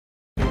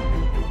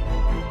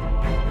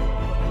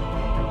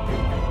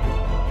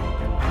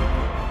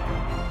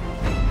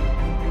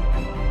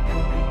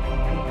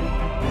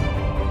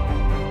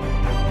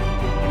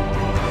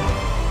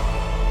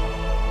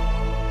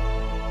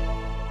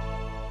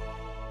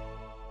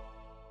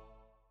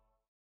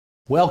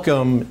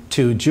Welcome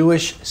to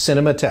Jewish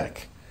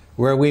Cinémathèque,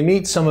 where we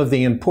meet some of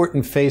the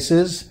important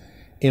faces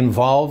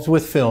involved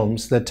with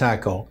films that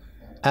tackle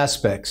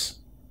aspects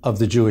of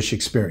the Jewish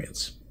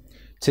experience.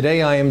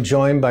 Today I am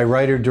joined by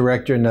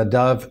writer-director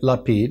Nadav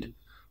Lapid,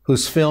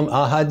 whose film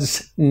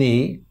Ahed's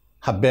Ni,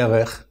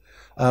 Haberech,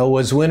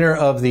 was winner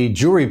of the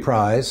Jury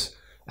Prize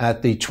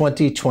at the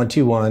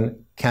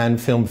 2021 Cannes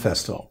Film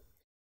Festival.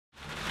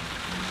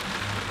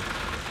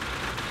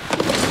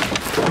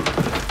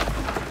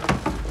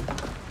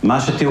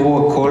 מה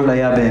שתראו הכל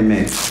היה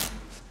באמת.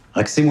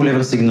 רק שימו לב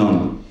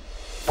לסגנון.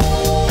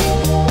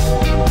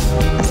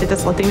 עשית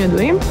סרטים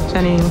ידועים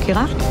שאני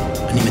מכירה?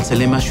 אני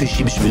מצלם משהו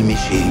אישי בשביל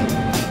מישהי.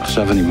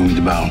 עכשיו אני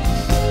במדבר.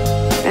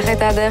 איך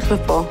הייתה הדרך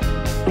לפה?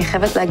 אני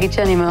חייבת להגיד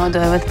שאני מאוד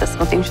אוהבת את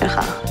הסרטים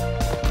שלך.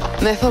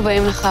 מאיפה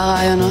באים לך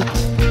רעיונות?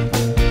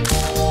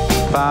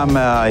 פעם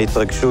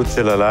מההתרגשות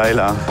של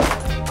הלילה,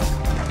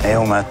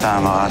 היום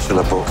מהטעם הרע של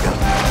הבוקר.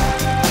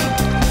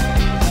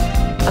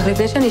 אך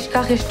לפני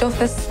שנשכח יש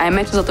טופס.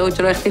 האמת שזאת טעות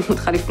שלא החתימו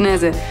אותך לפני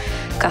זה.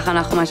 ככה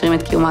אנחנו מאשרים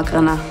את קיום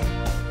ההקרנה.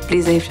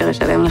 בלי זה אי אפשר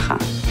לשלם לך.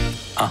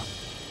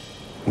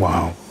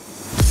 וואו.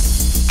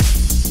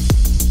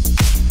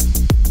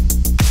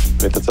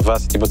 ואת הצבא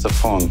עשיתי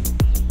בצפון,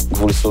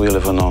 גבול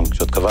סוריה-לבנון.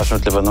 כשעוד כבשנו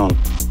את לבנון,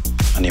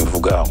 אני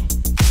מבוגר.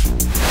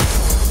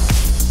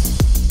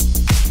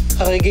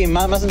 חריגים,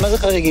 מה זה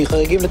חריגים?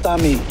 חריגים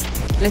לטעמי.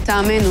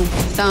 לטעמנו,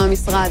 לטעם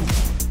המשרד.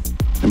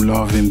 הם לא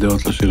אוהבים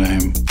דעות לא שלהם.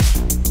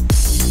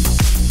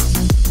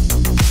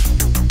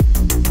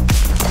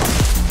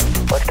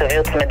 רק תביא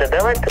אותי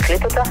מדברת,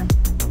 תקליט אותה.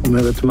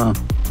 אומרת מה?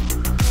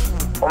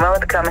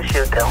 אומרת כמה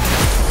שיותר.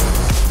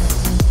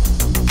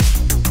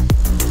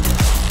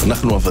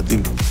 אנחנו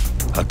עבדים.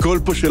 הכל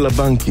פה של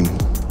הבנקים.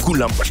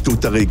 כולם פשטו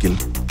את הרגל.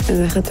 אז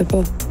איך אתה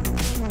פה?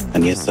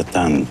 אני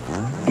השטן,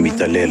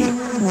 המתעלל.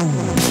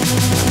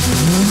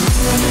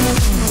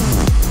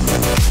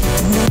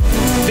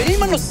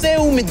 ואם הנושא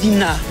הוא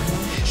מדינה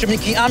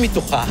שמגיעה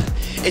מתוכה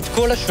את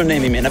כל השונה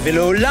ממנה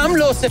ולעולם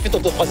לא אוספת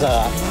אותו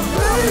חזרה.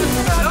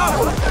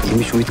 אם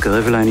מישהו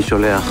מתקרב אליי, אני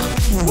שולח.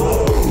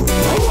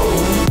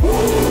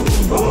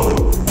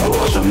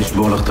 עכשיו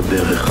נשבור לך את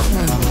הברך.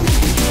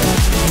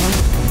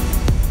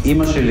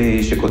 אמא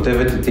שלי,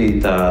 שכותבת איתי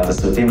את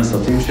התסריטים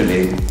לסרטים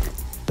שלי,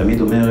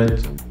 תמיד אומרת,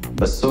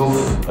 בסוף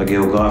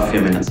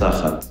הגיאוגרפיה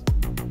מנצחת.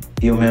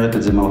 היא אומרת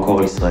את זה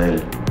מהמקור לישראל.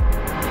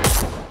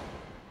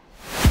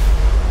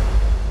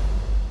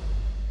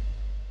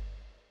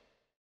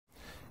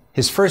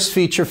 His first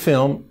feature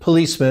film,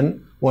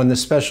 Policeman, won the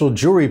Special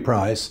Jury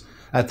Prize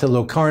at the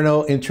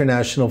Locarno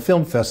International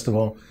Film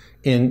Festival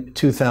in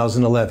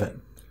 2011.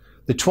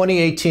 The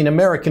 2018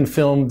 American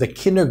film, The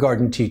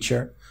Kindergarten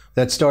Teacher,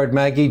 that starred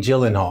Maggie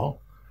Gyllenhaal,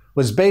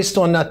 was based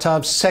on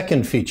Nadav's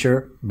second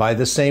feature by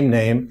the same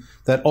name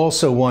that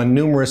also won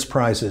numerous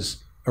prizes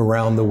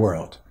around the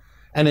world.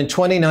 And in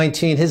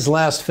 2019, his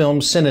last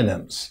film,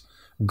 Synonyms,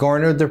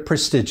 garnered the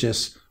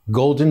prestigious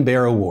Golden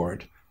Bear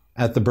Award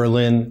at the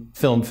Berlin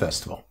Film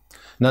Festival.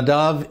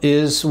 Nadav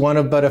is one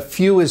of but a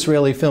few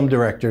Israeli film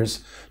directors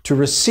to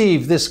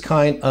receive this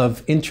kind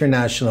of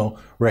international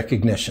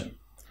recognition.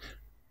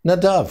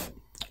 Nadav,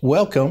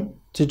 welcome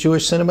to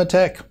Jewish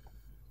Cinémathèque.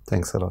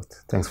 Thanks a lot.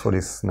 Thanks for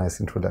this nice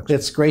introduction.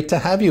 It's great to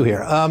have you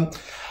here.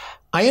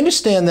 I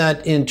understand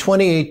that in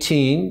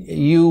 2018,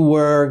 you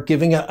were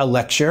giving a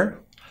lecture.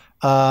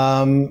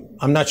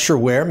 I'm not sure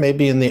where,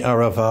 maybe in the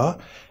Arava,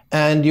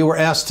 and you were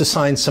asked to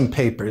sign some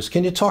papers.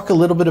 Can you talk a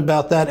little bit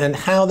about that and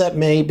how that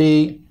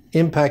maybe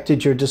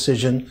impacted your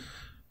decision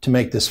to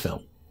make this film?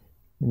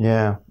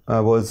 Yeah, I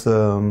was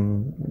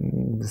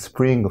the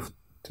spring of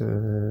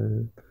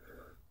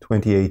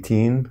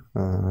 2018,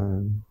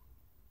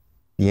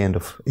 the end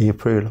of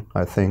April,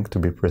 I think, to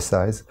be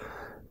precise.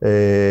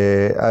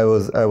 I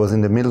was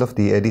in the middle of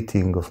the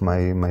editing of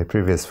my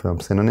previous film,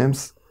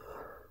 Synonyms,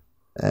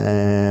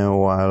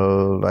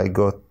 while I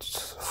got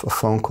a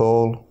phone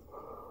call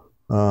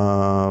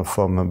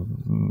from a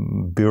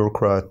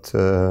bureaucrat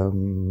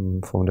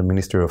from the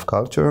Ministry of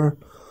Culture,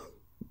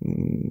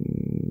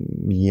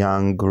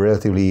 young,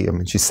 relatively, I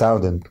mean, she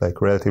sounded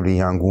like a relatively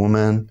young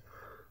woman.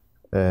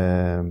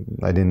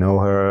 I didn't know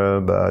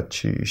her, but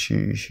she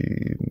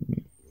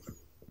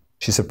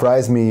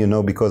surprised me, you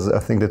know, because I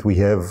think that we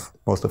have,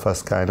 most of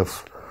us, kind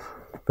of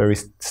very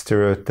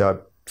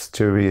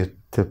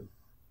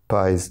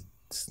stereotypized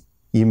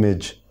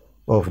image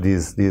of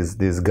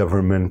these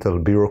governmental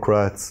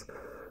bureaucrats.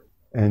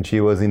 And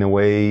she was, in a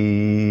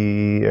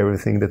way,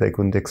 everything that I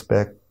couldn't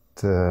expect.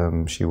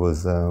 She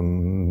was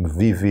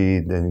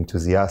vivid and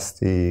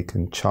enthusiastic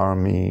and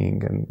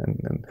charming, and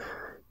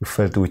you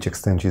felt to which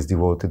extent she's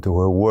devoted to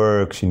her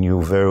work. She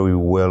knew very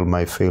well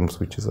my films,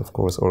 which is, of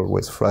course,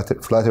 always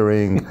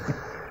flattering.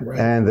 Right.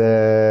 And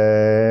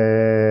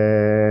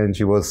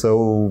she was so,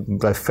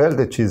 I felt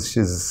that she's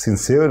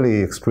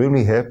sincerely,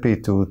 extremely happy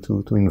to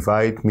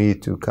invite me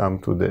to come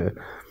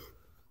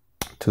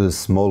to a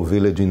small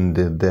village in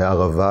the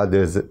Arava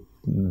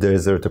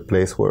desert, a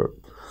place where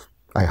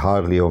I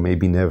hardly, or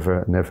maybe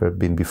never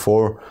been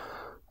before,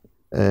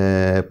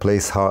 a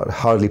place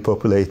hardly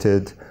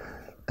populated.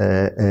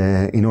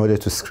 in order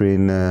to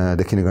screen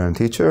The Kindergarten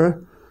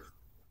Teacher.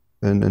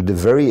 And at the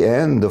very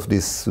end of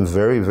this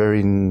very,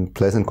 very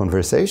pleasant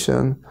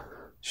conversation,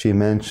 she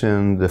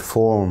mentioned the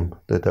form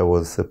that I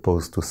was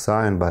supposed to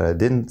sign, but I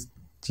didn't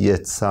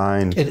yet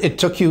sign. It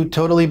took you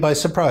totally by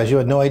surprise. You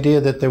had no idea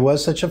that there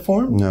was such a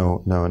form?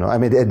 No. I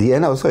mean, at the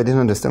end also, I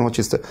didn't understand what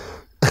she said.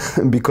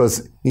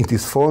 Because in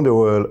this form, there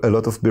were a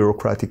lot of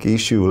bureaucratic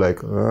issue, like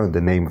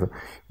the name,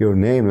 your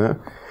name.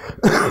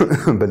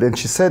 But then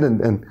she said,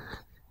 and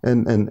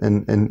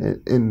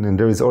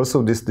there is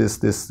also this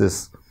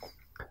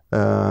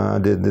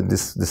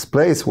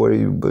place where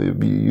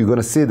you're going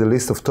to see the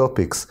list of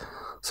topics.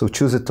 So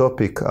choose a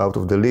topic out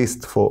of the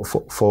list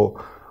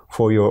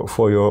for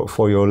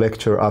your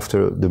lecture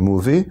after the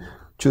movie.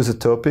 Choose a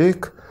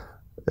topic,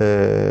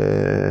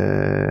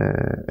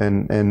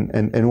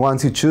 and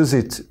once you choose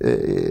it,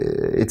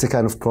 it's a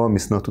kind of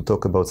promise not to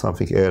talk about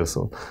something else.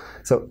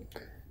 So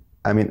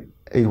I mean,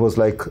 it was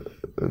like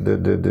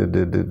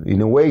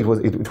in a way it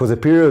was a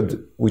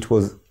period which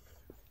was.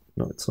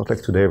 No, it's not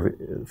like today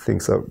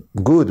things are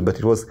good, but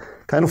it was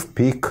kind of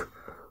peak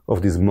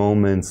of these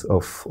moments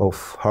of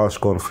harsh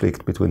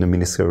conflict between the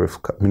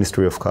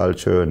Ministry of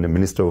Culture and the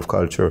Minister of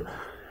Culture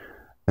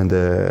and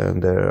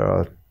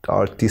the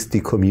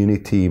artistic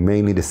community,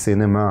 mainly the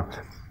cinema,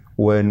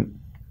 when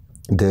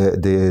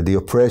the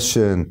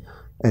oppression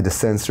and the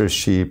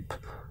censorship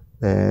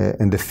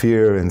and the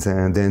fear and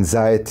the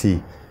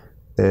anxiety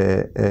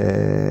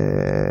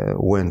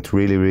went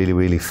really, really,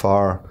 really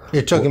far.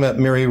 You're talking about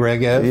Miri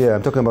Regev? Yeah,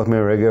 I'm talking about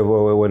Miri Regev.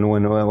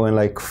 When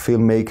like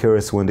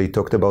filmmakers, when they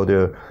talked about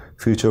their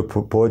future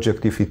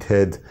project, if it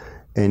had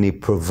any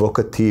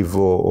provocative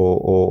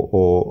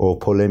or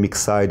polemic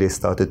side, they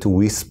started to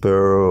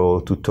whisper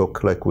or to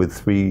talk like with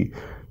three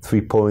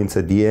points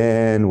at the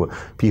end. Where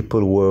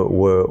people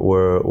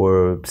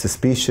were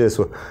suspicious.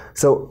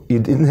 So you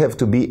didn't have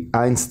to be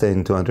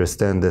Einstein to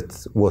understand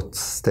that what's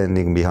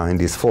standing behind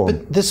this form.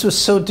 But this was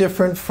so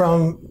different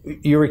from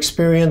your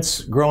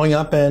experience growing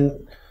up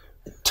in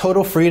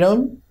total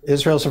freedom.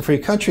 Israel's a free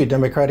country,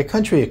 democratic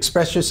country.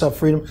 Express yourself,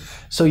 freedom.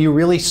 So you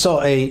really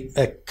saw a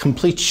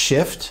complete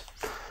shift.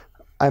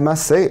 I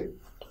must say,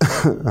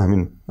 I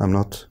mean, I'm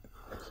not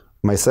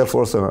myself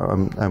also.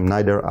 I'm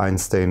neither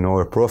Einstein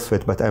nor a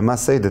prophet, but I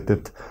must say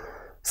that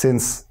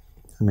since,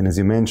 I mean, as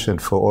you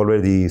mentioned, for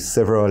already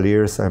several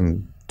years,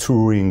 I'm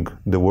touring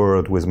the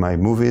world with my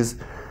movies.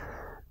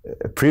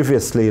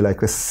 Previously,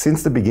 like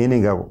since the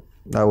beginning,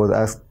 I was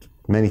asked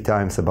many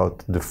times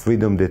about the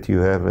freedom that you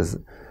have as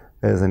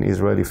an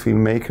Israeli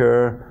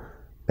filmmaker,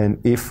 and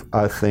if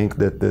I think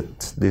that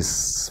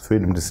this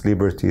freedom, this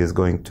liberty is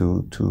going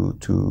to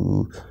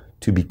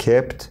be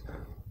kept.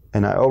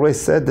 And I always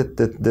said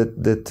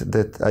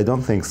that I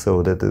don't think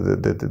so.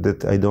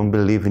 That I don't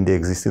believe in the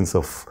existence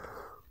of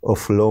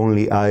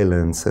lonely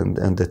islands,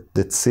 and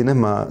that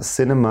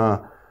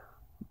cinema,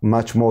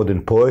 much more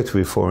than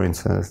poetry, for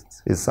instance,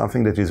 is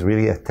something that is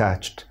really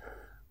attached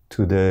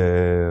to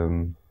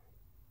the.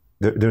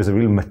 There's a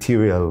real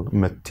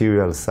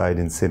material side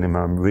in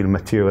cinema, real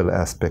material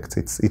aspects.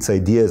 It's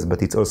ideas,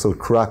 but it's also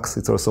trucks,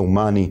 it's also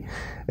money,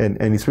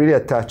 and it's really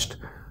attached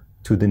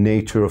to the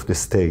nature of the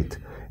state.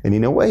 And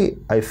in a way,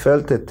 I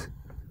felt that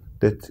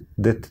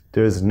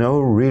there's no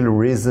real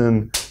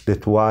reason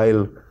that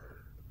while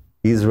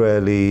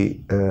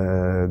Israeli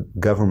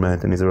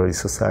government and Israeli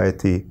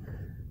society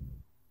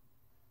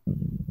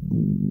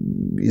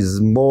is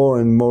more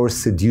and more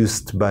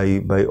seduced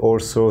by all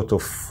sorts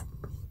of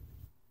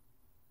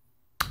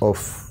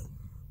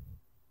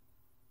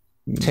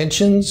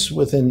tensions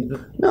within.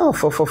 No,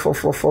 for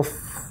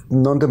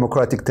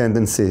non-democratic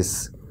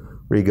tendencies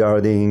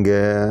regarding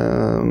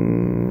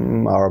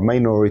our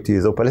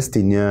minorities or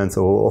Palestinians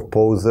or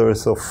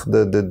opposers of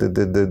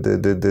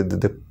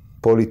the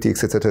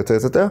politics,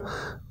 etc.,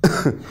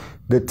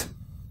 that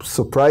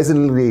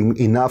surprisingly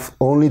enough,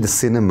 only the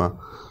cinema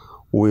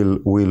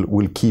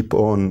will keep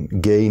on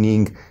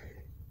gaining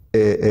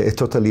a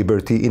total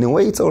liberty. In a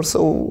way, it's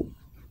also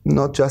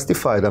not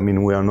justified. I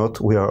mean, we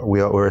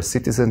are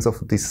citizens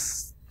of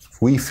this.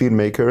 We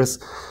filmmakers,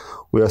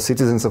 we are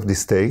citizens of this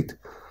state.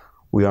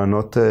 We are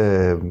not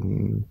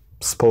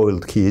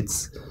spoiled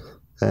kids,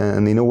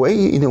 and in a way,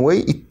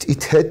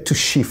 it had to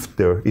shift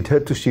there. It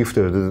had to shift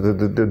there.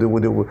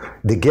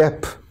 The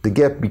gap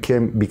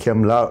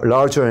became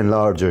larger and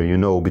larger. You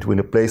know, between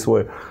a place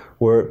where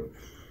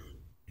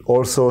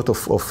all sorts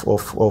of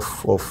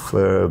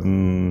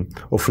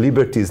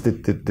liberties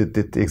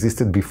that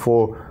existed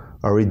before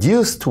are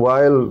reduced,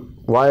 while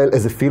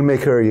as a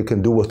filmmaker you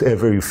can do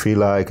whatever you feel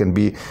like and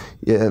be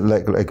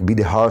like be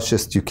the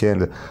harshest you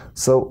can.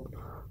 So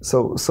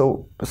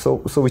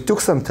it took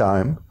some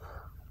time,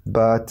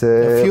 but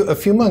a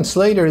few months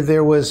later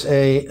there was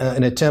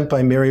an attempt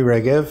by Miri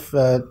Regev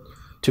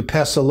to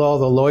pass a law,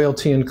 the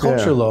Loyalty and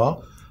Culture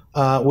Law,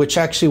 which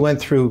actually went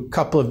through a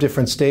couple of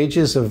different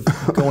stages of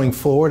going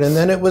forward, and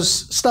then it was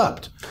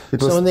stopped.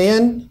 So in the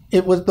end,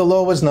 the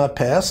law was not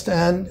passed,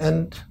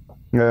 and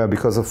yeah,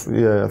 because of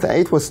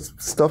it was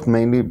stopped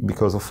mainly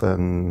because of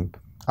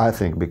I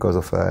think because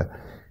of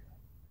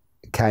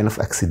kind of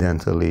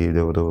accidentally.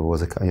 There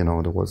was a, you know,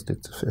 there was,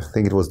 I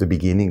think it was the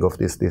beginning of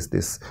this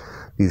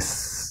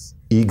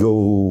ego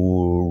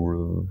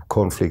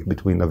conflict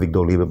between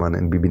Avigdor Lieberman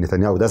and Bibi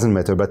Netanyahu. It doesn't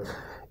matter, but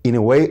in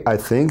a way, I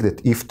think that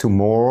if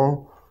tomorrow,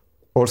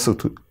 also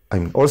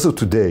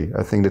today,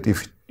 I think that if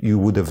you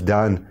would have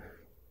done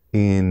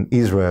in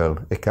Israel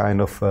a kind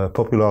of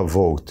popular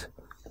vote,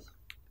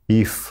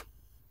 if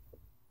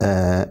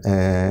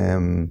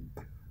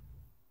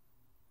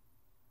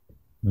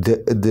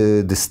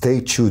the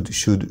state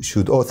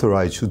should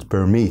authorize, should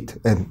permit,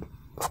 and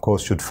of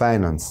course should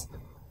finance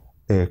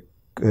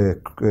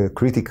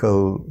critical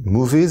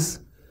movies,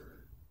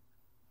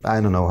 I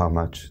don't know how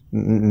much.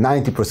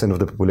 90% of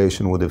the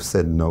population would have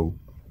said no.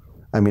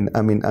 I mean,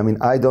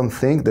 I don't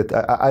think that.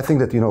 I think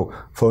that, you know,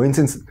 for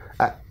instance,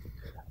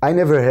 I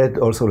never had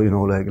also, you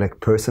know, like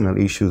personal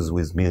issues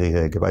with Miri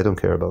Regev. I don't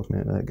care about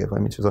Miri Regev. I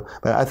mean,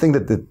 but I think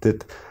that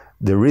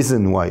the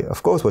reason why, of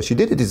course, why she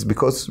did it is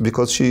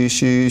because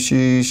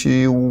she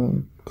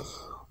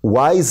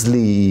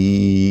wisely,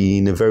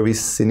 in a very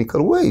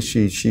cynical way,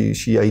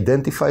 she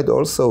identified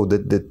also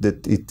that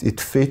it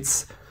fits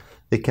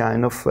a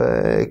kind of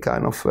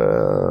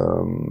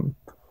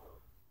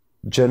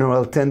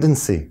general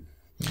tendency.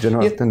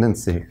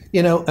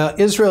 You know,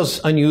 Israel's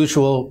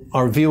unusual.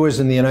 Our viewers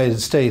in the United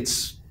States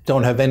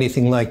don't have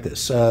anything like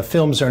this.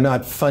 Films are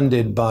not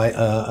funded by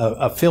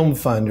a film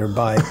fund or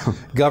by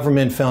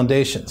government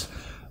foundations.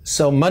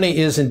 So money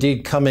is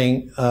indeed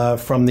coming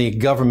from the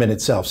government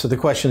itself. So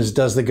the question is,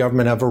 does the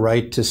government have a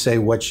right to say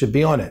what should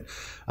be on it?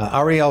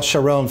 Ariel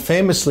Sharon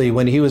famously,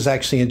 when he was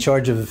actually in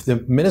charge of the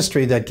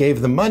ministry that gave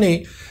the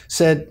money,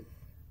 said,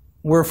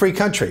 we're a free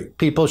country.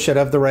 People should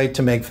have the right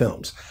to make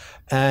films.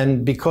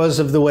 And because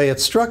of the way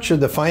it's structured,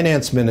 the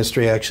finance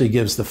ministry actually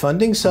gives the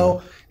funding,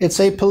 so it's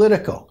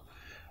apolitical.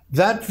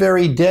 That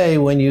very day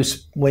when you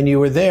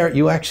were there,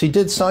 you actually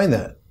did sign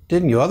that,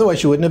 didn't you?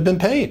 Otherwise, you wouldn't have been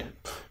paid.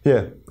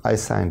 Yeah, I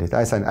signed it.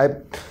 I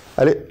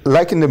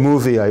like in the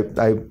movie, I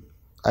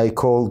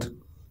called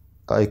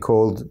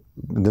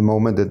the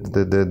moment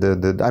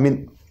that I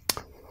mean,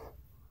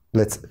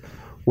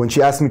 when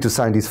she asked me to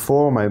sign this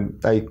form,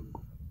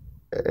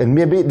 and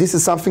maybe this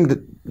is something that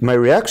my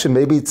reaction,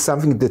 maybe it's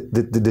something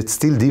that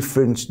still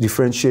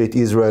differentiate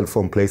Israel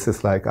from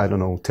places like, I don't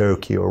know,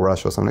 Turkey or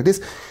Russia or something like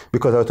this,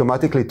 because I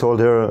automatically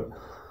told her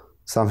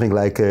something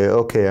like,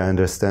 okay, I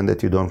understand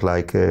that you don't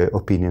like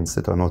opinions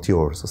that are not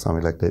yours or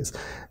something like this.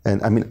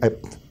 And I mean,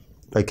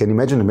 I can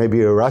imagine that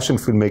maybe a Russian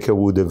filmmaker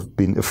would have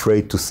been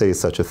afraid to say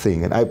such a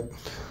thing. And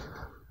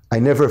I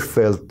never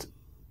felt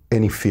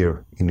any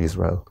fear in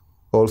Israel.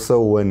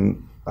 Also,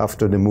 when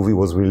after the movie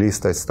was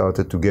released, I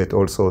started to get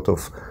all sorts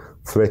of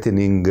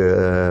threatening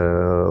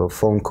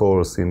phone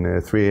calls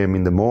in 3 a.m.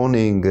 in the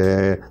morning.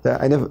 I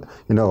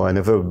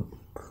never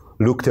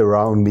looked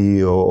around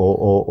me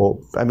or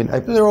I mean,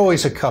 there are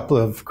always a couple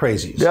of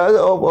crazies. Yeah,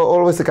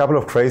 always a couple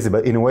of crazy.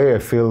 But in a way,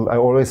 I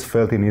always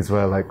felt in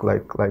Israel like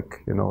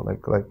you know,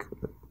 like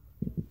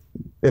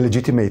a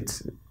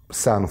legitimate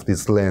son of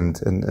this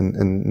land, and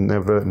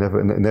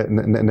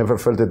never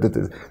felt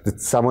that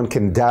someone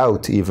can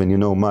doubt even, you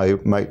know, my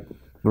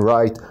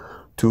right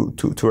to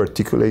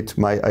articulate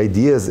my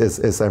ideas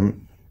as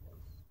I'm,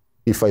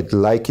 if I'd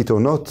like it or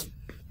not,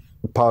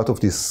 part of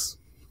this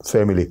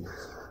family.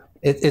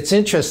 It's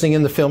interesting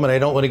in the film, and I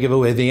don't want to give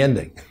away the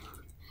ending.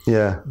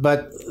 Yeah.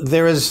 But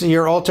there is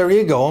your alter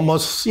ego,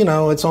 almost, you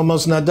know, it's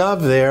almost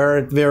Nadav there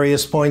at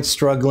various points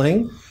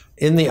struggling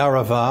in the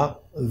Arava.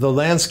 The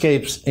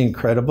landscape's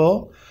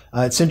incredible.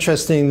 It's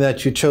interesting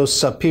that you chose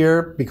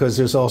Sapir because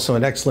there's also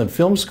an excellent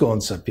film school in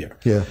Sapir.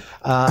 Yeah.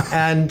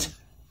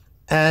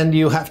 And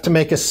you have to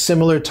make a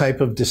similar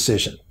type of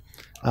decision.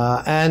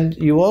 And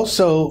you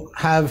also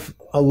have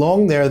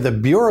along there the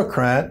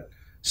bureaucrat,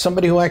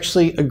 somebody who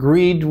actually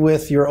agreed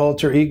with your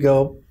alter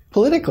ego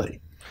politically.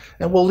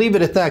 And we'll leave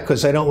it at that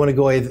because I don't want to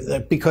go away,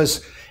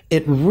 because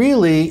it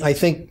really, I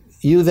think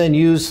you then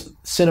use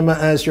cinema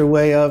as your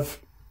way of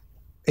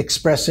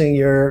expressing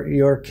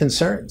your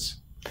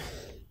concerns.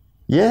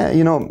 Yeah,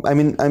 you know, I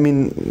mean,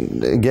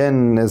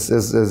 again,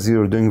 as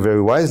you're doing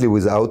very wisely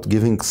without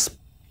giving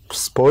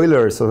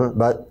spoilers,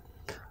 but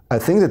I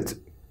think that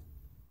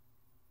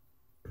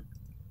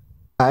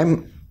I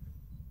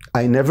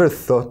never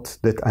thought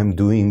that I'm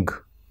doing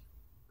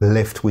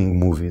left-wing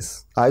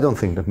movies. I don't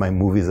think that my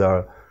movies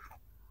are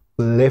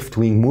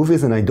left-wing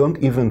movies, and I don't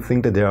even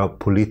think that they are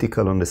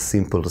political on the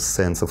simple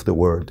sense of the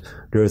word.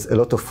 There's a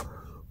lot of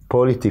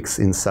politics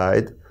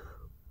inside,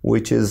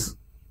 which is,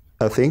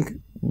 I think,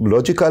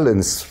 logical, and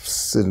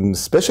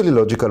especially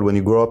logical when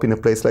you grow up in a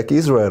place like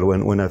Israel,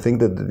 when I think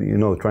that, you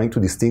know, trying to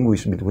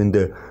distinguish between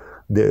the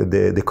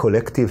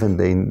collective and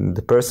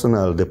the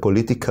personal, the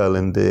political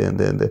and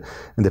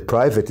the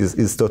private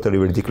is totally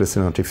ridiculous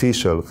and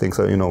artificial. Things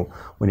are, you know,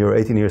 when you're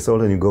 18 years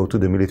old and you go to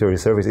the military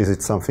service, is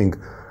it something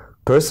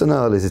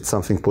personal? Is it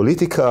something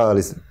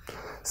political?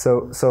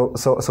 So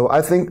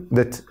I think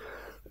that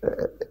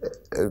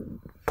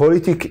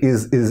politics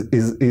is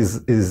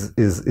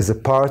a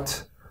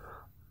part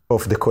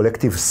of the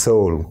collective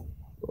soul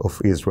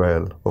of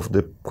Israel, of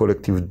the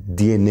collective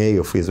DNA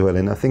of Israel.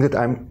 And I think that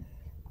I'm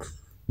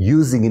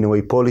using, in a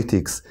way,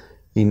 politics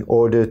in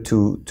order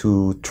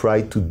to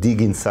try to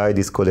dig inside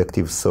this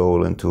collective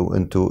soul and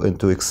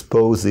to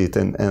expose it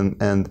and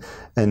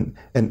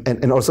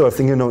also I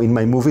think, you know, in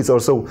my movies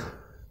also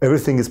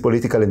everything is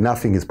political and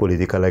nothing is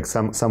political. Like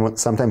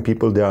sometimes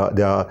people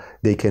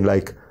they can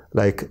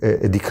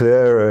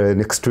declare an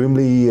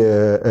extremely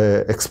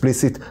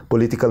explicit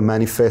political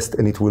manifest,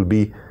 and it will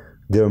be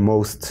their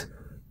most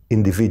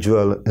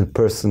individual and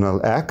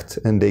personal act,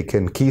 and they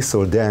can kiss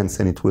or dance,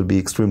 and it will be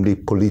extremely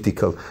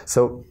political.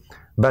 So,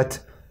 but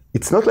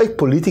it's not like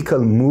political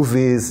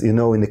movies, you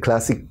know, in the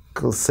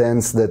classical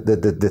sense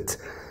that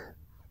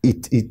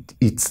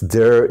it's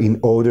there in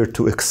order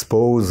to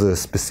expose a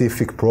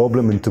specific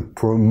problem and to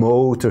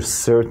promote a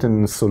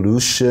certain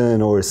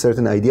solution or a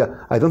certain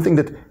idea. I don't think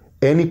that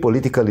any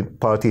political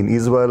party in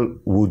Israel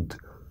would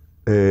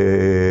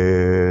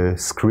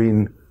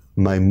screen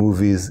my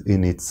movies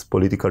in its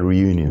political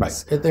reunions.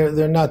 Right,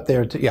 they're not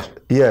there to, yeah.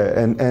 Yeah,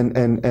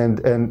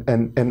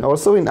 and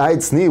also in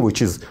Ahed's Knee,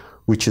 which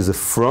is a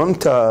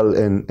frontal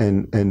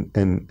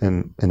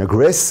and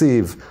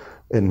aggressive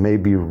and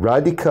maybe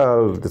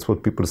radical, that's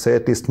what people say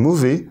at least,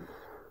 movie.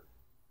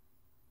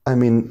 I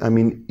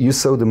mean, you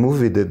saw the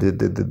movie,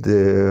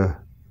 the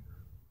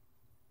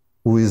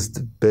who is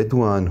the bad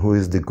one, who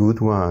is the good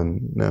one?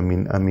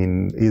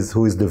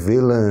 Who is the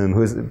villain?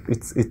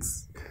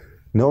 It's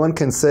no one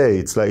can say.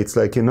 It's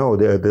like you know,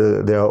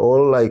 they are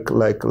all like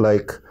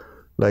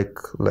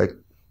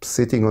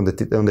sitting on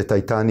the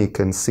Titanic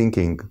and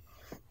sinking.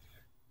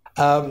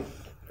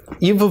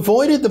 You've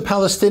avoided the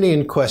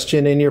Palestinian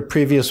question in your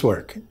previous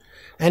work.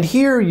 And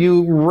here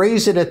you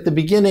raise it at the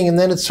beginning, and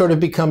then it sort of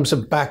becomes a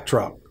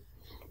backdrop.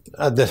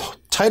 The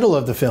title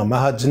of the film,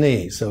 Ahed's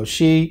Knee. So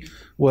she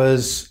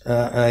was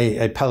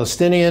a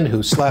Palestinian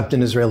who slapped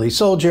an Israeli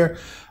soldier.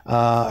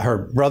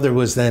 Her brother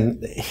was then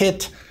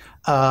hit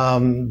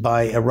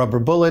by a rubber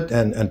bullet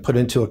and put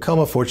into a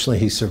coma. Fortunately,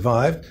 he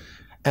survived.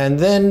 And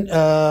then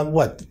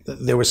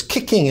there was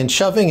kicking and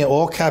shoving,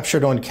 all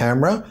captured on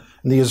camera.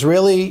 And the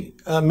Israeli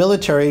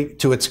military,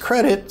 to its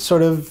credit,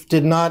 sort of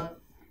did not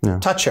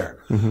touch her.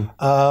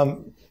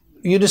 Mm-hmm.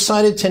 You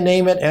decided to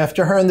name it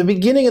after her. And the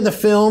beginning of the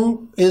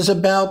film is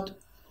about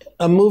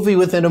a movie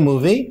within a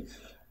movie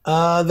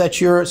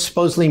that you're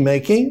supposedly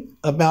making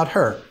about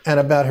her and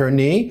about her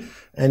knee.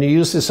 And you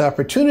use this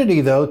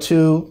opportunity, though,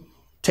 to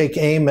take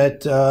aim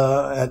at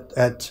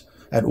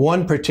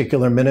one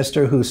particular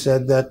minister who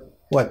said that,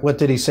 what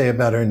did he say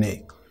about her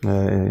knee?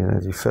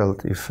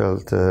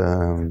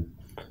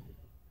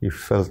 He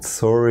felt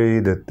sorry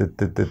that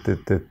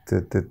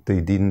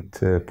they didn't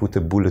put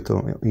a bullet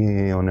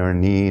on her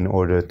knee in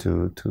order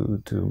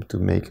to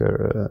make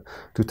her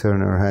to turn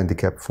her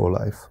handicap for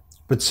life.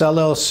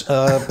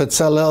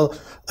 Bezalel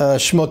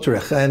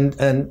Smotrich, and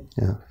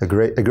yeah, a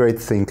great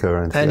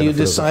thinker, and you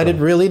decided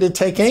really to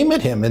take aim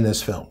at him in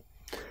this film.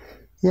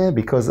 Yeah,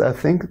 because I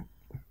think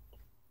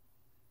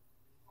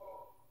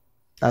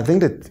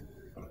that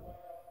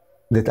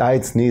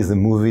Ahed's Knee is a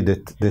movie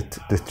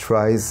that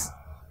tries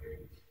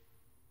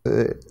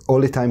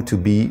all the time to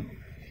be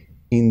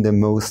in the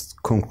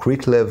most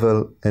concrete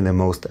level and the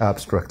most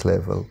abstract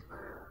level.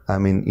 I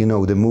mean, you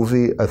know, the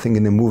movie, I think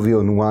in the movie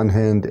on one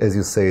hand, as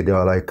you say, there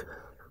are like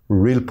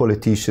real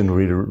politicians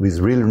with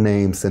real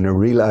names and a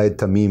real Ahed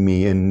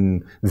Tamimi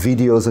and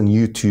videos on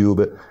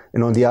YouTube.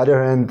 And on the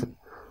other hand,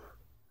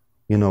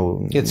 you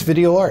know... It's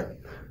video art.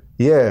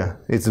 Yeah,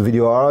 it's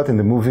video art and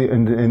the movie...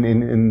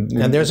 And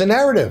there's a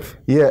narrative.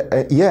 Yeah,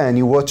 and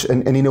you watch,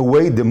 and in a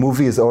way the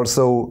movie is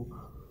also...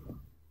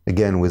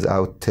 Again,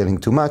 without revealing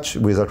too much,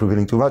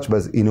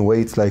 but in a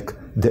way it's like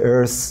the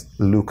earth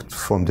looked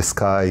from the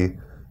sky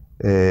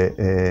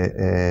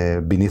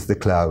beneath the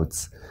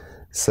clouds.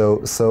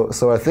 So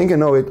I think, you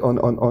know,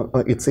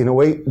 it's in a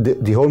way,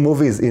 the whole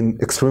movie is in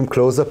extreme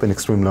close-up and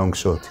extreme long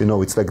shot. You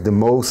know, it's like the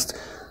most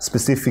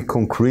specific,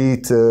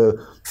 concrete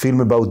film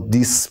about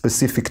this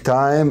specific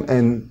time,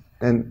 and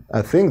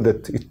I think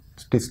that it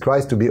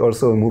tries to be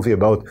also a movie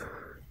about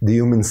the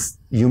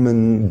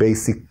human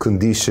basic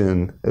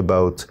condition,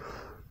 about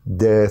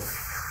death,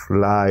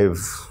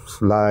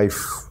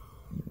 life,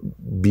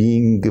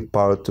 being a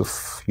part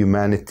of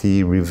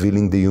humanity,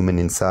 revealing the human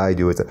inside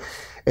you.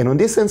 And on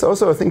this sense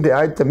also, I think the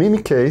Ahed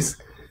Tamimi case,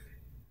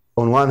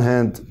 on one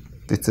hand,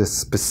 it's a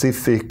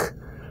specific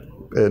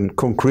and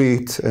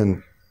concrete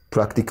and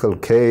practical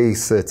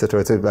case,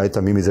 etc., etc. Ahed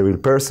Tamimi is a real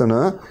person.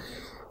 Huh?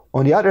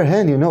 On the other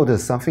hand, you know,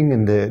 there's something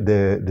in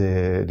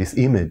this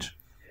image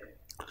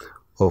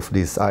of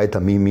this Ahed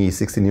Tamimi,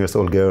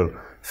 16-year-old girl,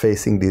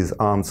 facing this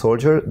armed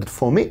soldier, that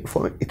for me,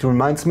 it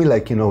reminds me,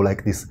 like, you know,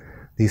 like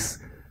these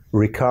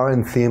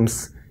recurrent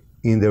themes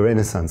in the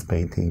Renaissance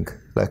painting.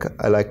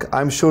 Like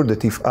I'm sure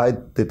that if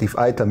Ahed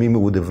Tamimi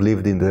would have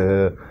lived in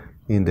the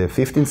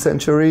 15th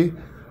century,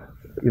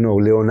 you know,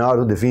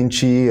 Leonardo da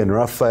Vinci and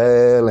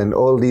Raphael and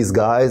all these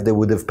guys, they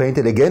would have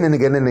painted again and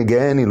again and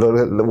again. You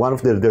know, one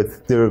of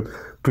their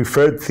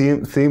preferred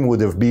theme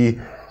would have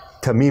been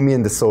Tamimi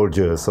and the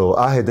soldier, so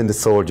Ahed and the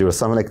soldier, or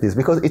something like this,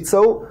 because it's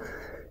so.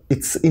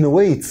 it's in a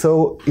way it's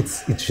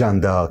Jeanne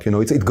d'Arc, you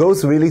know. It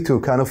goes really to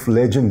kind of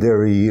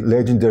legendary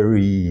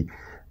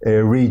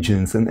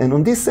regions, and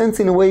on this sense,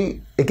 in a way,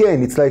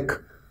 again, it's like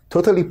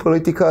totally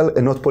political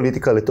and not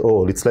political at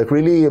all. It's like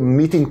really a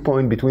meeting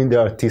point between the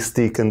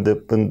artistic and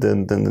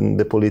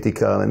the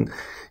political, and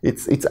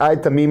it's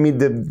Ahed Tamimi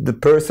the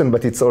person,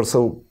 but it's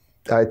also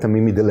Ahed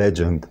Tamimi the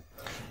legend.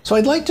 So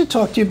I'd like to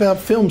talk to you about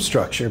film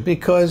structure,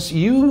 because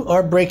you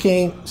are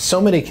breaking so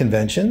many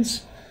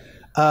conventions.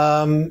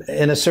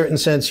 In a certain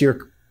sense,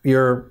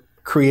 you're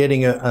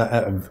creating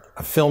a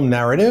film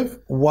narrative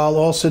while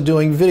also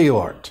doing video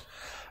art.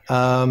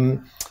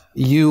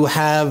 You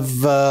have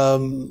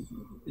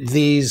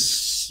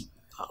these,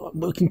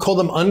 we can call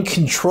them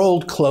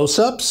uncontrolled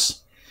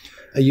close-ups.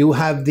 You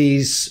have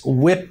these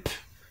whip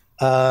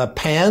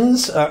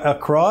pans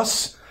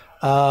across,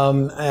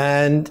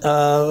 and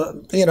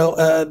you know,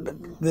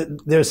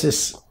 there's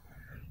this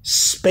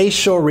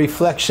spatial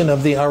reflection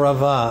of the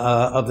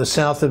Arava, of the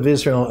south of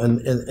Israel and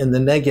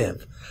the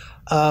Negev.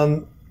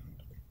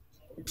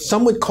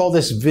 Some would call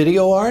this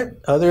video art,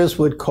 others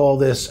would call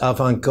this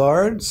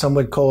avant-garde, some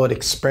would call it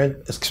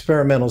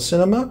experimental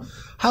cinema.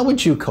 How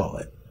would you call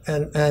it?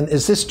 And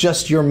is this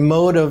just your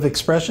mode of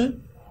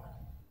expression?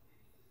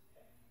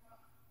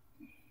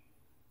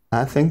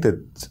 I think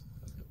that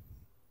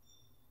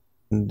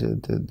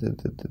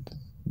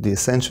the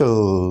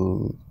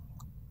essential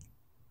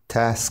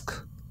task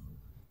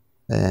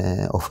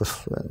of a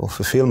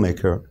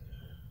filmmaker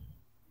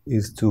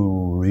is to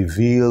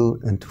reveal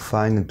and to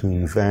find and to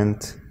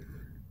invent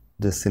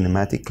the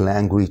cinematic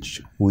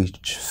language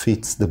which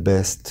fits the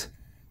best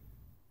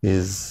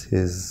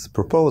his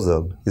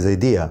proposal, his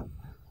idea.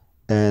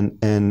 And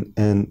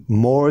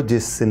more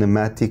this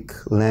cinematic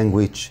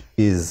language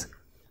is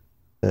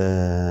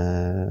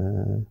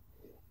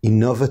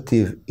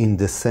innovative in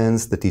the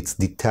sense that it's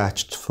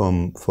detached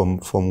from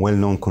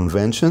well-known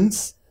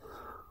conventions,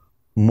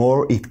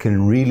 more it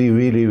can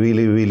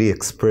really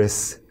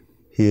express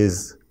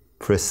his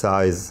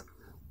precise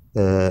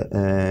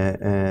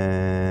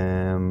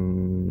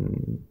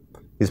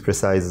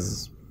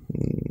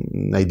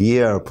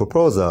idea or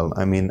proposal.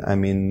 I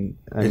mean,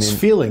 his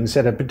feelings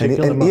at a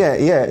particular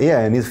moment. Yeah,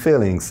 and his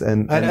feelings.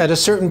 And at a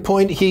certain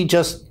point, he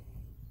just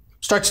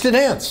starts to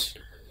dance.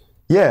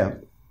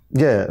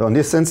 Yeah, on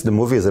this sense, the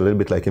movie is a little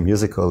bit like a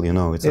musical, you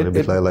know. It's a little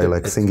bit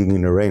like Singing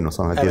in the Rain or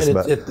something like this.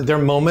 But there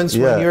are moments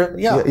when you're,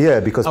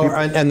 because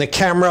and the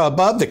camera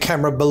above, the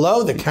camera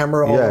below, the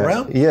camera all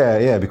around.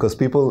 Yeah, because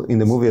people in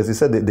the movie, as you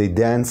said, they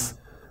dance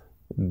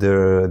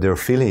their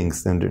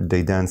feelings, and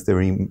they dance their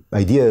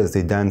ideas,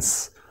 they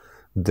dance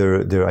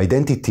their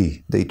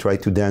identity. They try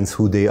to dance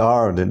who they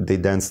are, they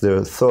dance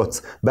their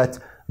thoughts. But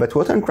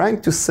what I'm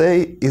trying to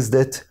say is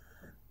that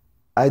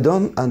I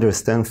don't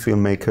understand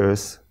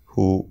filmmakers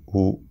who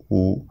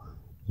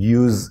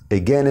use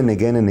again and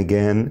again and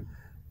again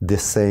the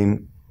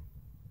same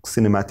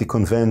cinematic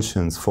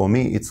conventions. For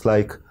me, it's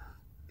like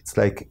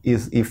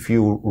if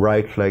you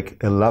write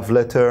like a love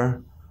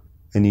letter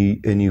and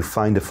you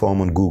find a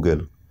form on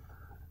Google.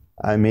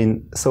 I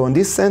mean, so in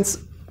this sense,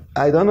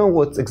 I don't know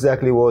what's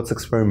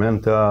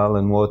experimental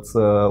and what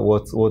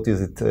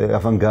is it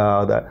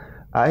avant-garde.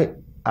 I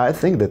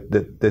think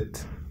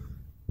that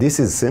this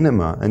is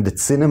cinema, and that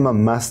cinema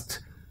must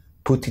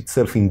put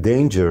itself in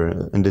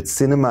danger, and that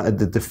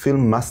the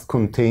film must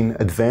contain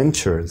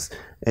adventures,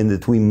 and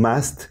that we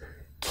must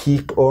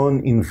keep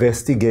on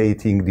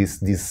investigating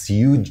these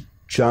huge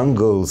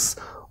jungles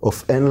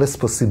of endless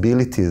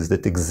possibilities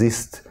that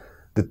exist,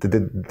 that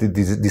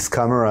this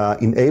camera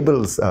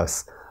enables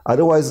us.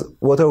 Otherwise,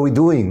 what are we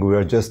doing? We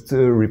are just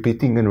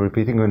repeating and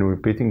repeating and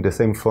repeating the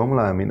same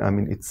formula. I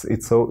mean,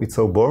 it's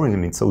so boring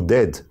and it's so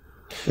dead.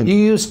 And you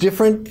use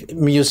different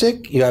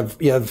music. You have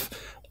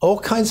all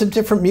kinds of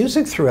different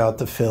music throughout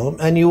the film,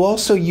 and you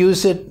also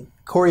use it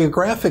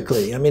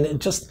choreographically. I mean,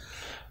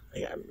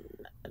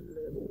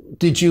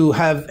 did you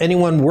have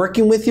anyone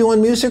working with you on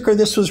music, or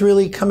this was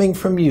really coming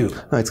from you?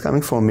 No, it's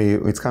coming from me.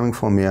 It's coming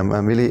from me.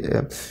 I'm really,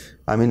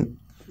 I mean,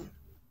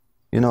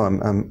 you know,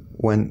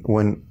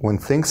 when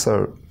things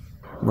are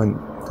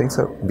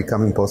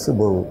becoming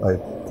possible, I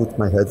put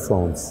my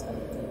headphones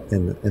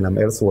and I'm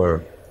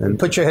elsewhere. And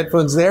put your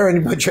headphones there,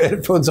 and you put your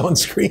headphones on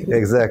screen.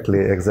 Exactly.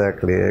 Yeah.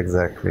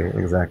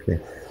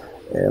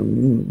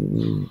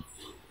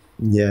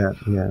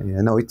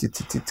 No, it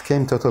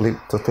came totally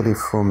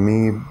from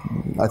me.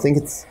 I think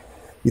it's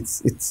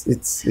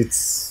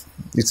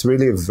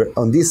really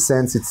on this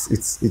sense.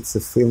 It's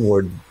a film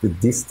where the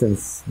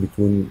distance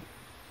between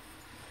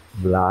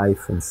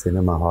life and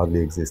cinema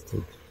hardly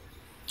existed.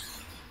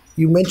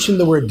 You mentioned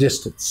the word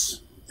distance,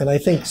 and I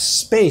think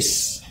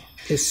space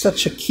is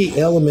such a key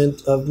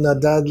element of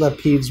Nadav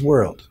Lapid's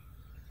world.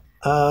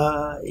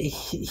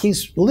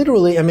 He's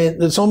literally, I mean,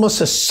 there's almost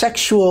a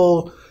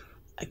sexual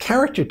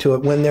character to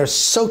it when they're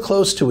so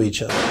close to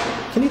each other.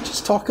 Can you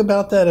just talk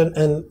about that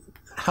and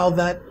how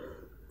that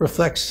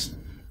reflects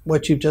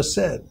what you've just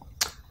said?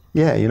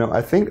 Yeah, you know,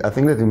 I think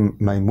that in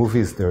my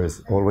movies there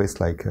is always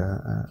like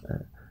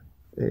a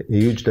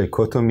huge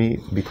dichotomy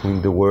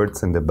between the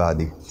words and the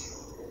body.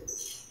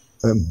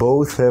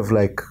 both have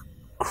like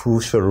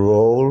crucial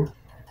role,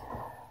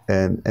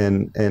 and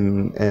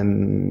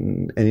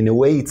in a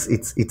way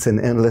it's an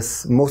endless.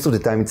 Most of the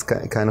time it's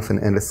kind of an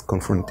endless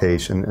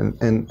confrontation,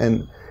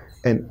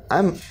 and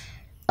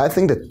I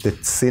think that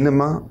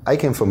cinema. I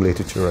came from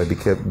literature. I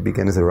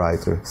began as a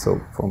writer, so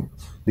from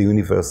the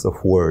universe of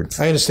words.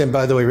 I understand.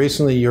 By the way,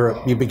 recently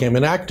you became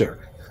an actor.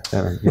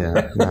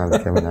 Yeah, now I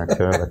became an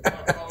actor.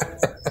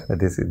 But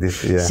this,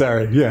 yeah.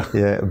 Sorry, yeah.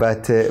 Yeah,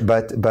 but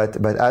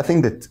I think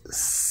that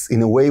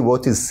in a way,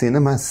 what is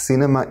cinema?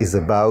 Cinema is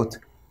about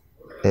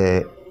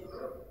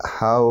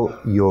how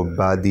your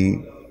body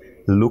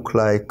look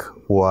like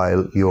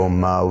while your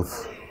mouth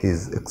is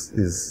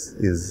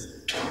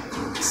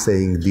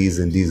saying these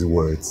and these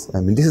words. I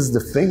mean, this is the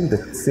thing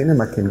that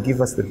cinema can give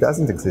us that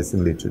doesn't exist in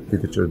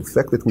literature. The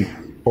fact that we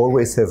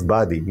always have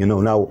body. You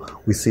know, now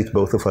we sit,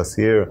 both of us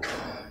here.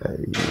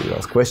 You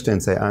ask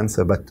questions, I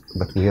answer, but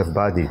we have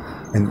body,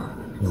 and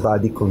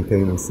body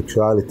contains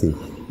sexuality,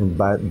 and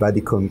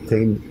body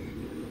contains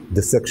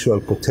the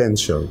sexual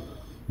potential,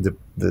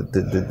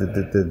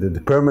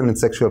 the permanent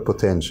sexual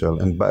potential,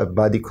 and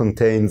body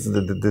contains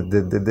the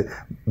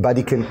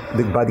body can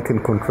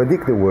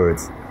contradict the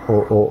words,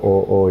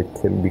 or it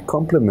can be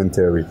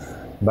complementary,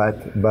 but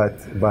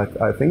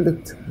I think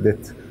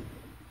that.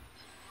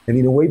 And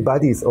in a way,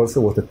 body is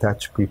also what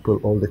attach people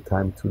all the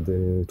time to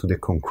the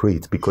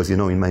concrete. Because, you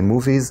know, in my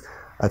movies,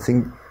 I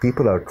think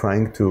people are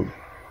trying to,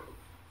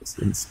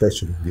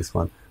 especially this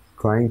one,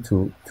 trying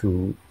to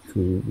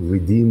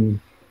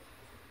redeem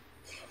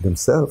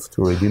themselves,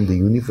 to redeem the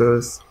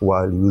universe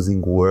while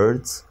using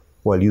words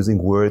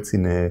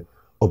in a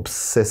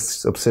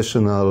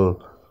obsessional,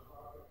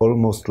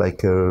 almost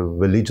like a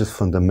religious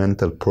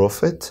fundamental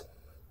prophet.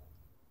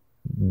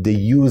 They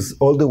use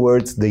all the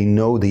words they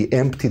know, they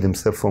empty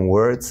themselves from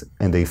words,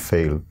 and they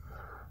fail.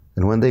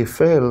 And when they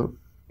fail,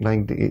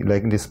 like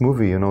in this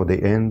movie, you know, they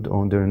end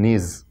on their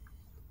knees.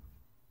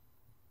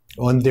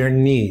 On their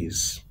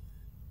knees.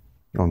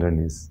 On their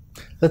knees.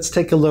 Let's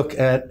take a look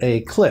at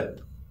a clip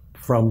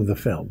from the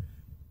film.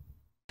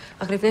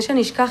 רק לפני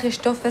שנשכח, יש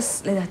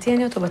טופס, לדעתי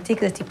אין אותו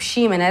בתיק, זה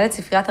טיפשי, מנהלת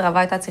ספריית הרבה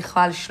הייתה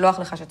צריכה לשלוח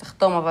לך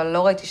שתחתום, אבל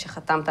לא ראיתי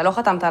שחתמת. לא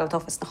חתמת על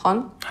הטופס,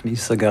 נכון? אני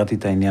סגרתי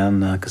את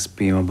העניין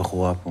הכספי עם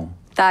הבחורה פה.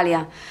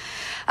 טליה.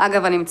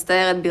 אגב, אני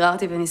מצטערת,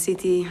 ביררתי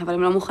וניסיתי, אבל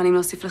הם לא מוכנים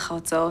להוסיף לך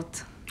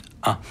הוצאות.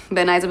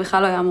 בעיניי זה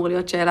בכלל לא היה אמור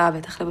להיות שאלה,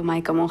 בטח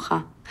לבמאי כמוך.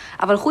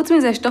 אבל חוץ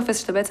מזה יש טופס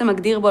שאתה בעצם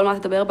מגדיר בו על מה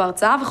תדבר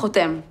בהרצאה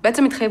וחותם.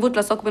 בעצם התחייבות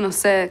לעסוק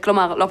בנושא,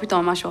 כלומר, לא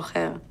פתאום משהו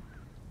אחר.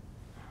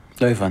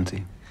 לא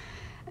הבנתי.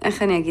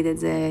 איך אני אגיד את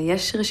זה?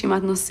 יש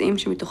רשימת נושאים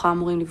שמתוכה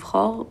אמורים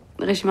לבחור,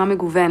 רשימה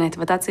מגוונת,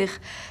 ואתה צריך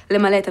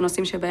למלא את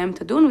הנושאים שבהם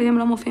תדון, ואם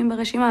לא מופיעים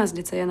ברשימה, אז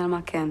לציין על מה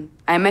כן.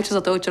 האמת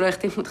שזאת טעות שלא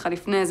החתימו אותך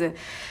לפני זה,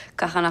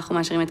 ככה אנחנו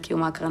מאשרים את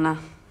קיום ההקרנה.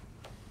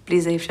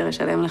 בלי זה אי אפשר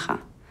לשלם לך.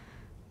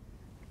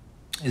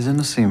 איזה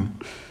נושאים?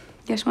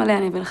 יש מלא,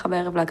 אני אביא לך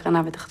בערב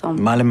להקרנה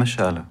ותחתום. מה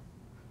למשל?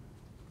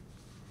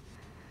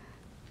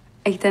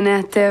 איתני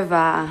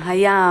הטבע,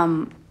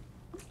 הים,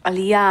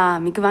 עלייה,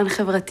 מגוון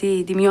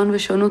חברתי, דמיון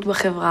ושונות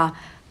בחברה.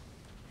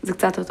 זה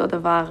קצת אותו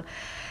דבר.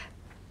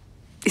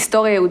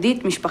 היסטוריה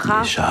יהודית,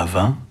 משפחה. יש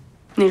אהבה?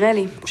 נראה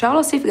לי. אפשר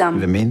להוסיף גם.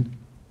 ומין?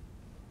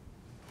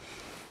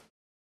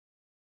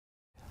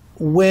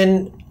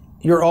 When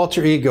your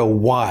alter ego,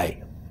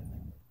 Y,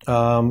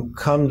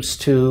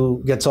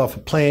 gets off a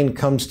plane,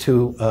 comes to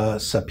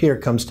Sapir,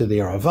 comes to the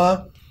Arava,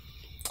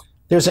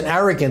 there's an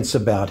arrogance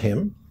about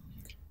him,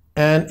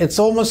 and it's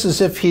almost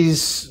as if he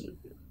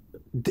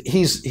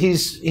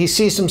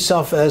sees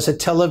himself as a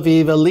Tel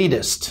Aviv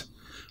elitist,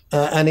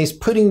 and he's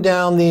putting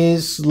down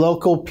these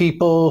local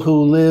people who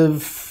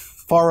live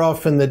far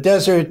off in the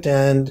desert,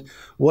 and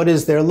what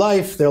is their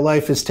life? Their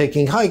life is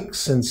taking hikes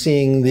and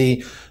seeing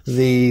the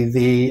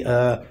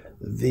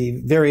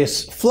various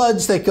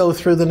floods that go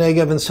through the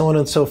Negev and so on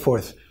and so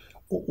forth.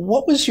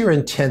 What was your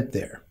intent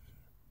there?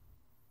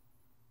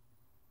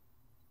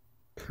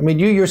 I mean,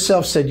 you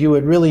yourself said you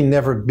had really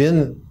never been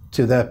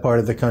to that part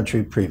of the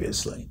country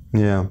previously.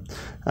 Yeah,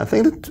 I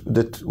think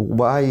that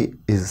Y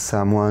is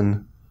someone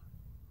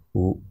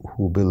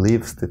who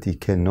believes that he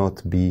cannot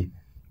be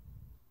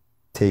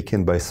taken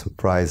by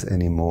surprise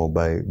anymore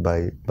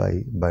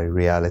by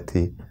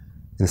reality,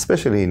 and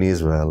especially in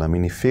Israel. I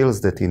mean, he feels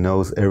that he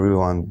knows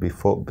everyone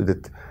before,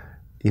 that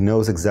he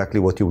knows exactly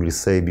what you will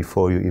say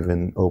before you even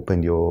open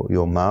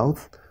your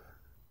mouth,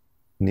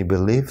 and he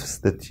believes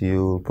that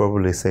you'll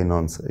probably say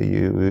nonsense.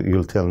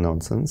 You'll tell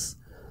nonsense,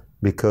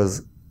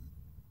 because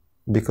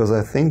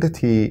I think that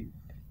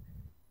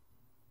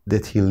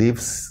he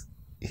lives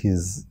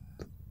his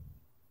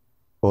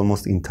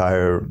almost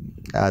entire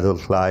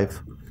adult life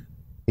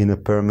in a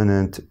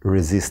permanent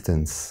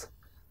resistance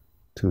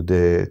to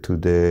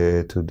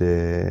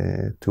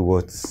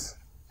what's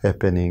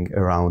happening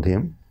around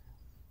him.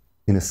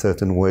 In a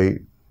certain way,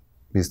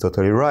 he's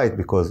totally right,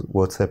 because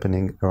what's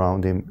happening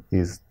around him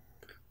is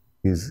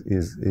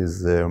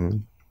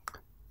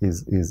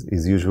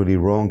usually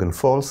wrong and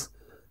false,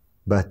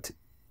 but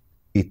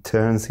it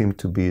turns him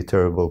to be a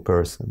terrible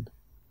person.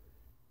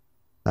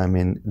 I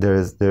mean,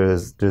 there's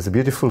a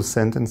beautiful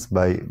sentence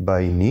by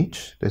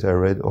Nietzsche that I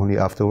read only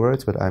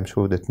afterwards, but I'm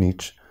sure that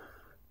Nietzsche,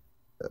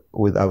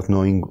 without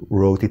knowing,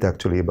 wrote it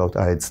actually about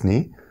Ahed,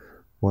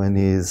 when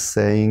he's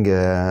saying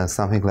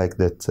something like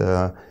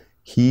that,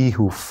 he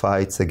who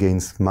fights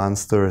against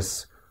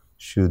monsters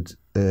should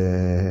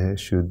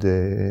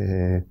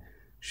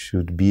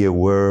be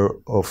aware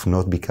of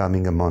not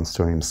becoming a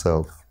monster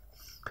himself.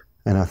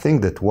 And I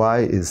think that Y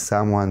is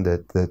someone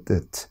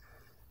that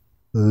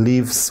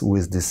lives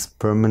with this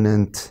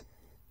permanent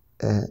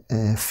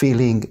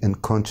feeling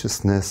and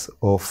consciousness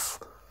of,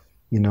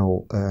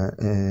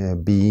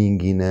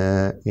 being in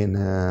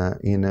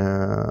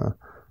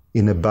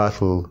a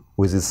battle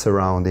with his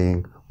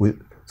surrounding.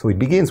 So it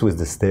begins with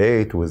the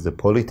state, with the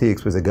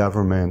politics, with the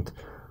government,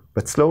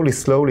 but slowly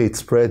it's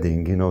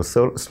spreading.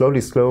 So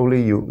slowly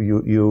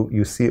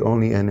you see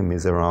only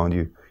enemies around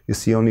you. You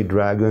see only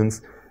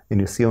dragons, and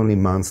you see only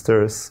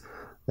monsters,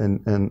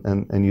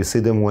 and you see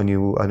them when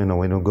you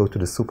go to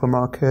the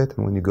supermarket,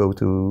 and when you go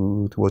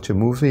to watch a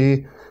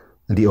movie,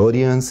 and the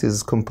audience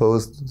is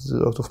composed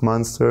out of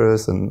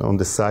monsters, and on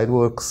the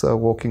sidewalks are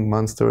walking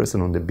monsters,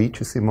 and on the beach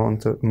you see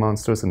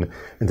monsters, and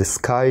the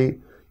sky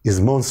is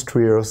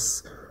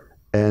monstrous,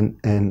 and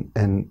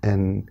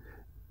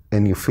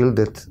you feel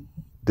that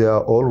they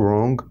are all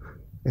wrong,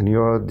 and you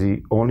are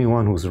the only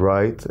one who's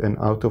right, and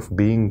out of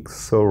being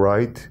so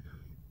right,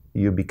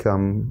 you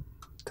become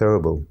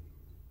terrible,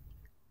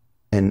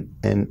 and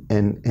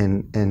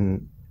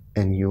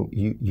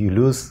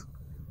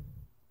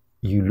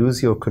you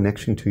lose your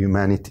connection to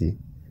humanity.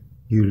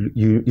 You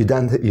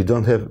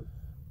don't have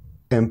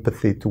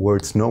empathy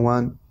towards no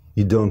one.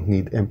 You don't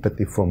need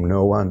empathy from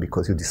no one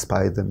because you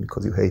despise them,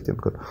 because you hate them.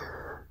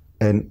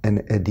 And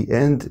at the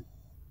end,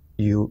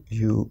 you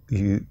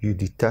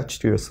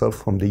detach yourself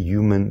from the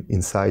human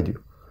inside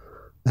you.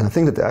 And I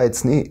think that Ahed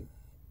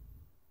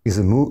is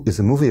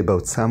a movie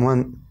about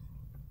someone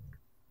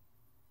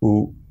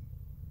who,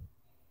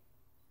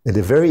 at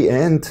the very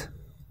end,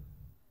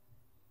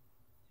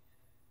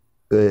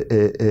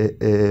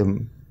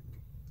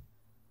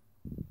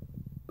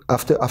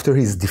 after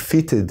he's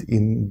defeated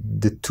in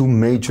the two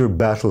major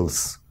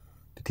battles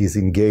that he's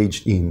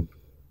engaged in,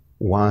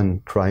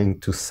 one trying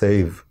to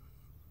save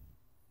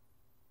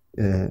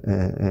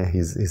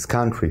his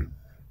country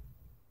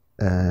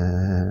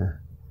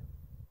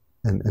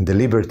and the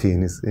liberty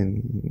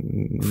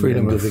in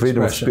freedom of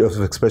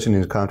expression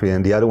in the country,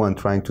 and the other one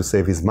trying to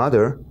save his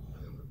mother.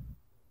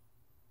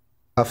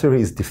 After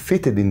he's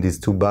defeated in these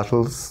two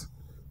battles,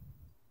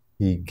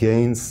 he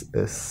gains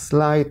a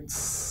slight,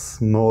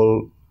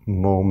 small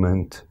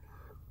moment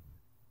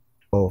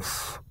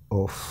of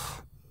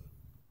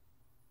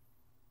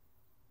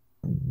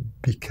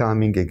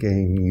becoming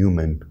again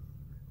human,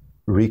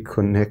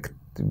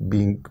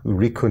 being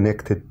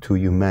reconnected to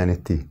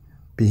humanity,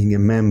 being a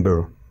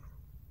member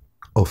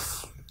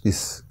of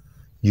this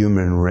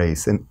human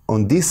race. And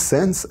on this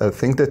sense, I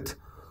think that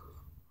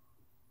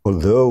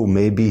although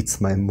maybe it's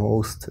my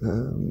most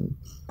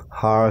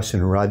harsh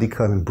and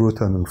radical and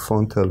brutal and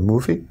frontal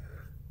movie,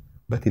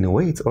 but in a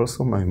way it's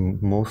also my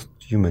most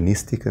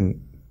humanistic and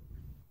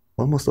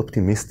almost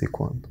optimistic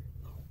one.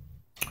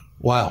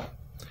 Wow.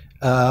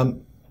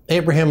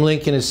 Abraham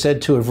Lincoln is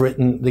said to have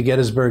written the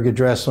Gettysburg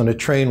Address on a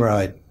train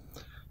ride.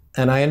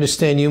 And I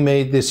understand you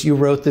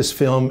wrote this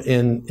film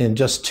in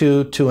just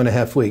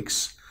 2.5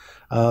 weeks.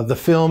 The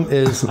film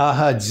is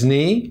Ahed's.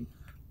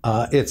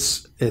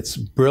 It's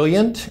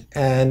brilliant,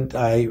 and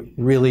I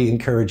really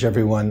encourage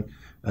everyone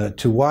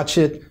to watch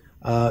it.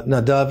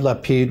 Nadav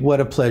Lapid, what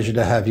a pleasure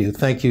to have you.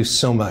 Thank you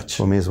so much.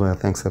 For me as well.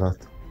 Thanks a lot.